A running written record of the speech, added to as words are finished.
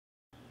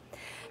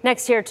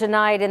Next here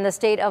tonight in the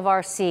state of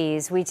our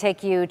seas, we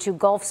take you to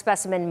Gulf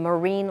Specimen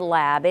Marine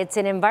Lab. It's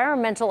an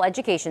environmental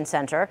education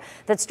center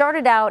that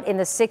started out in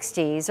the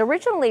 60s,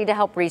 originally to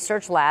help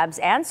research labs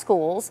and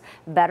schools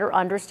better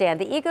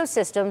understand the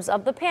ecosystems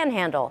of the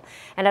Panhandle.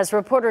 And as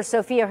reporter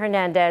Sophia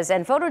Hernandez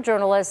and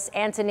photojournalist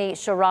Anthony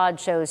Sherrod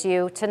shows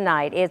you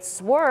tonight, it's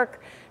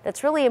work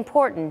that's really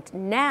important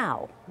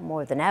now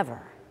more than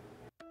ever.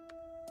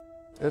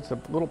 It's a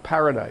little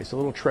paradise, a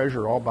little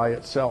treasure all by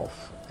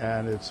itself,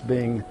 and it's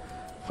being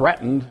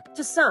threatened.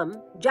 To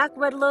some, Jack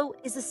Redlow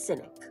is a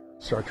cynic.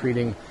 Start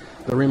treating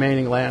the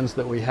remaining lands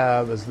that we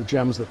have as the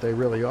gems that they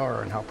really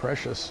are and how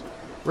precious.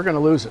 We're going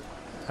to lose it,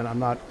 and I'm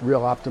not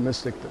real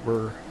optimistic that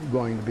we're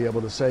going to be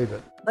able to save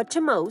it. But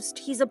to most,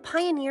 he's a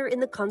pioneer in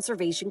the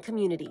conservation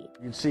community.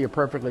 You'd see a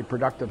perfectly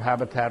productive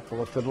habitat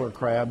full of fiddler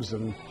crabs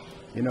and,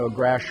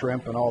 grass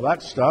shrimp and all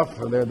that stuff.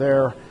 They're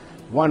there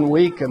 1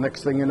 week, and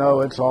next thing you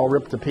know, it's all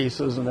ripped to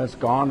pieces and it's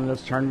gone and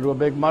it's turned into a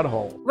big mud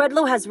hole.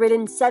 Redlow has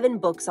written 7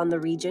 books on the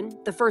region,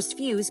 the first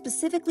few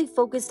specifically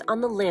focused on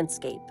the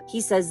landscape.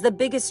 He says the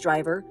biggest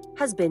driver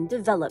has been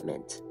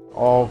development.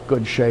 All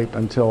good shape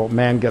until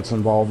man gets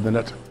involved in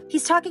it.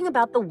 He's talking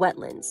about the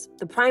wetlands,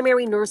 the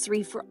primary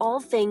nursery for all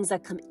things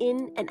that come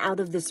in and out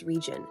of this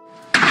region.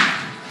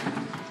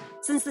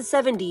 Since the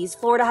 70s,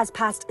 Florida has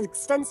passed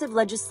extensive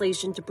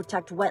legislation to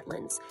protect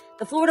wetlands.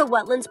 The Florida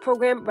Wetlands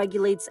Program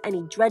regulates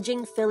any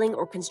dredging, filling,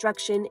 or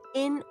construction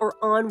in or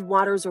on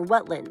waters or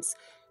wetlands.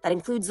 That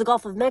includes the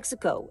Gulf of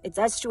Mexico, its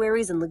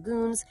estuaries and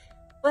lagoons,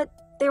 but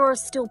there are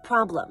still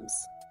problems.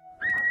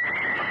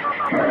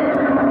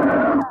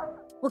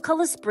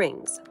 Wakulla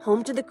Springs,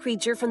 home to the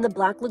creature from the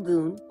Black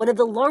Lagoon, one of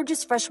the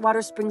largest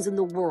freshwater springs in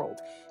the world,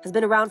 has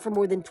been around for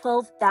more than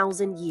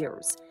 12,000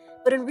 years.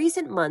 But in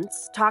recent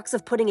months, talks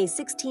of putting a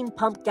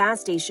 16-pump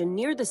gas station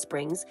near the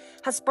springs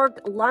has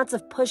sparked lots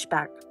of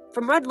pushback,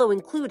 from Redlow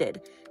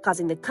included,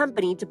 causing the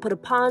company to put a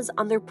pause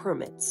on their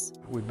permits.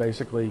 We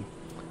basically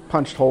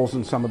punched holes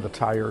in some of the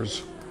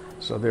tires,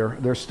 so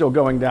they're still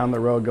going down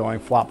the road going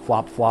flop,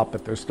 flop, flop,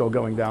 but they're still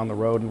going down the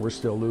road and we're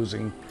still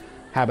losing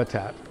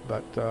habitat,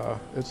 but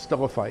it's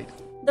still a fight.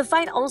 The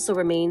fight also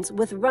remains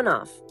with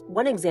runoff.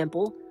 One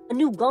example, a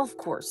new golf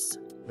course.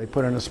 They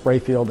put in a spray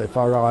field, they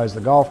fertilize the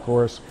golf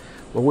course.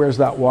 Well, where's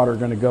that water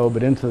going to go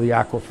but into the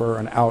aquifer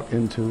and out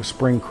into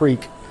Spring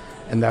Creek,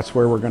 and that's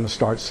where we're going to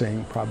start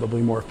seeing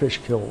probably more fish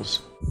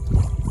kills.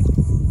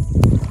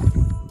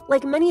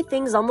 Like many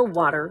things on the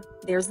water,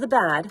 there's the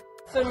bad.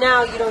 So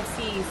now you don't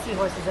see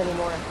seahorses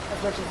anymore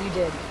as much as you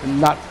did?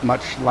 Not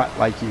much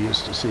like you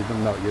used to see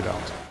them, no, you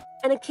don't.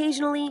 And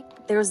occasionally,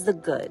 there's the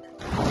good.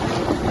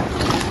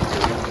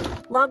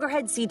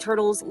 Loggerhead sea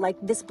turtles, like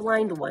this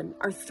blind one,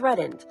 are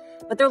threatened,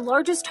 but their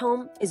largest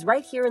home is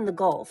right here in the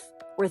Gulf,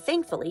 where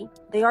thankfully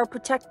they are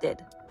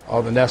protected.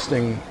 All the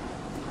nesting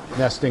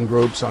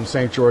groups on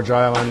St. George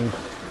Island,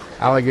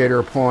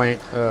 Alligator Point,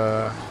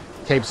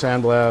 Cape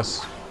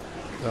Sandless,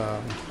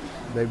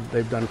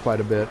 they've done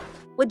quite a bit.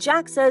 What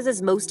Jack says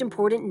is most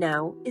important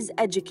now is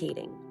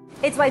educating.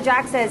 It's why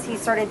Jack says he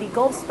started the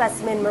Gulf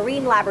Specimen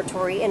Marine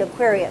Laboratory and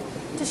Aquarium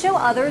to show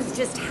others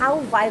just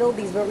how vital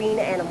these marine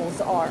animals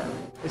are.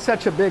 It's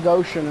such a big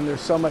ocean and there's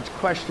so much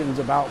questions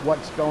about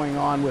what's going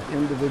on with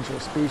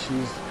individual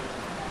species.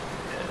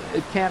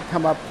 It can't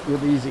come up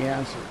with easy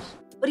answers.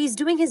 But he's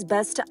doing his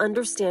best to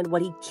understand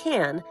what he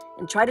can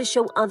and try to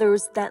show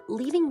others that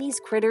leaving these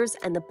critters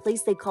and the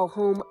place they call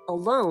home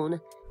alone,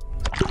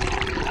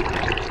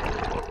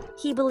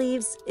 he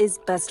believes is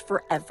best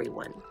for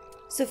everyone.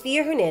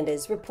 Sophia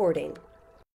Hernandez reporting.